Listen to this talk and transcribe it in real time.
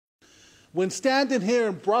when standing here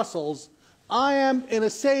in Brussels, I am in a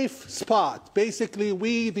safe spot. Basically,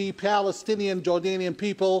 we, the Palestinian, Jordanian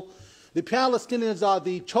people, the Palestinians are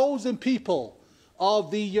the chosen people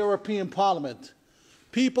of the European Parliament.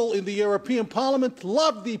 People in the European Parliament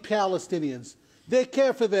love the Palestinians. They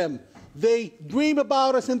care for them. They dream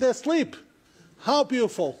about us in their sleep. How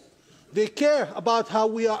beautiful. They care about how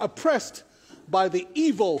we are oppressed by the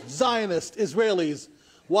evil Zionist Israelis,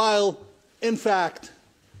 while, in fact,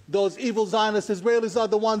 those evil Zionist Israelis are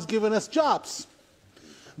the ones giving us jobs.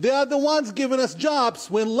 They are the ones giving us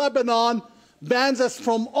jobs when Lebanon bans us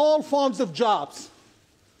from all forms of jobs.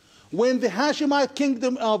 When the Hashemite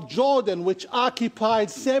Kingdom of Jordan, which occupied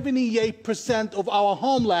 78% of our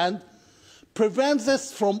homeland, prevents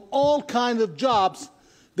us from all kinds of jobs,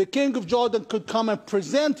 the King of Jordan could come and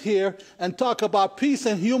present here and talk about peace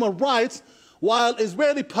and human rights, while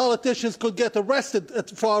Israeli politicians could get arrested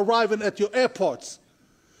for arriving at your airports.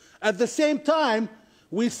 At the same time,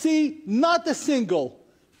 we see not a single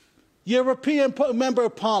European member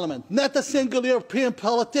of parliament, not a single European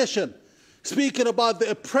politician speaking about the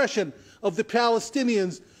oppression of the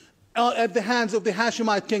Palestinians at the hands of the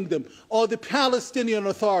Hashemite Kingdom or the Palestinian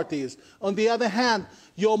authorities. On the other hand,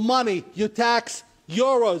 your money, your tax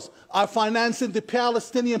euros are financing the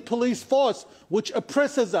Palestinian police force, which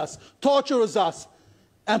oppresses us, tortures us,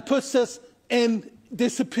 and puts us in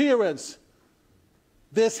disappearance.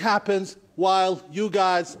 This happens while you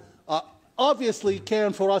guys are obviously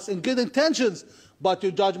caring for us in good intentions, but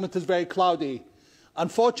your judgment is very cloudy.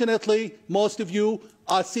 Unfortunately, most of you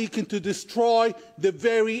are seeking to destroy the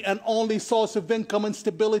very and only source of income and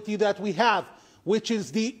stability that we have, which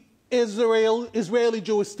is the Israeli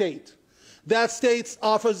Jewish state. That state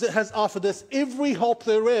has offered us every hope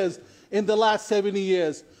there is in the last 70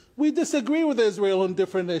 years. We disagree with Israel on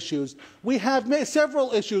different issues. We have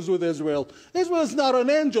several issues with Israel. Israel is not an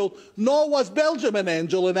angel, nor was Belgium an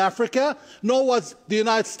angel in Africa, nor was the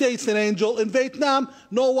United States an angel in Vietnam,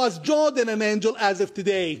 nor was Jordan an angel as of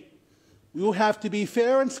today. You have to be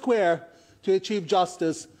fair and square to achieve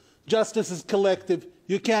justice. Justice is collective.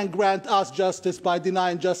 You can't grant us justice by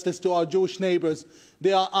denying justice to our Jewish neighbors.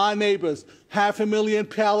 They are our neighbors. 500,000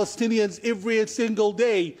 Palestinians every single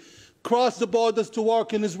day cross the borders to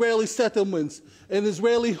work in Israeli settlements, in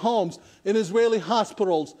Israeli homes, in Israeli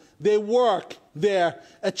hospitals. They work there,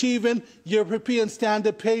 achieving European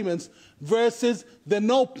standard payments versus the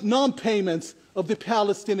non-payments of the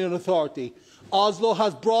Palestinian Authority. Oslo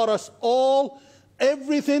has brought us all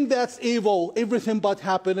everything that's evil, everything but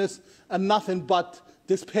happiness, and nothing but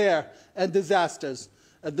despair and disasters.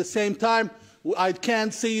 At the same time, I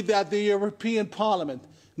can't see that the European Parliament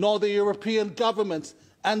nor the European governments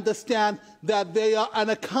understand that they are an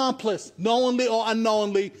accomplice, knowingly or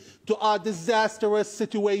unknowingly, to our disastrous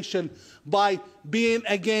situation by being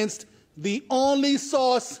against the only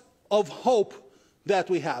source of hope that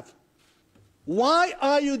we have. Why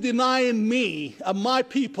are you denying me and my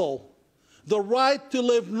people the right to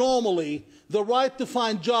live normally, the right to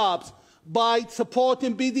find jobs, by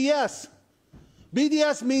supporting BDS?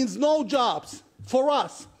 BDS means no jobs for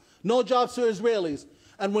us, no jobs for Israelis.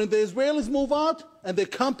 And when the Israelis move out and the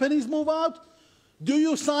companies move out, do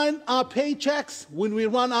you sign our paychecks when we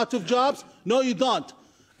run out of jobs? No, you don't.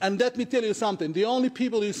 And let me tell you something. The only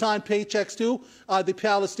people you sign paychecks to are the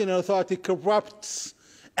Palestinian Authority corrupts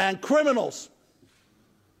and criminals.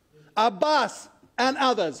 Abbas and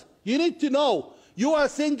others. You need to know, you are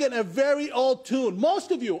singing a very old tune.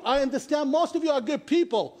 Most of you, I understand, most of you are good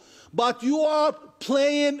people, but you are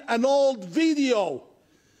playing an old video.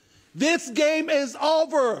 This game is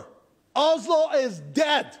over. Oslo is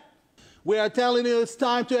dead. We are telling you it's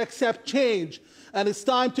time to accept change, and it's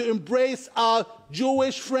time to embrace our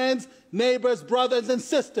Jewish friends, neighbors, brothers, and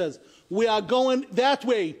sisters. We are going that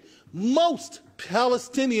way. Most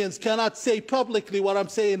Palestinians cannot say publicly what I'm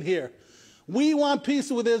saying here. We want peace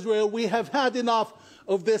with Israel. We have had enough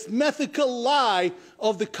of this mythical lie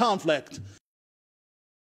of the conflict.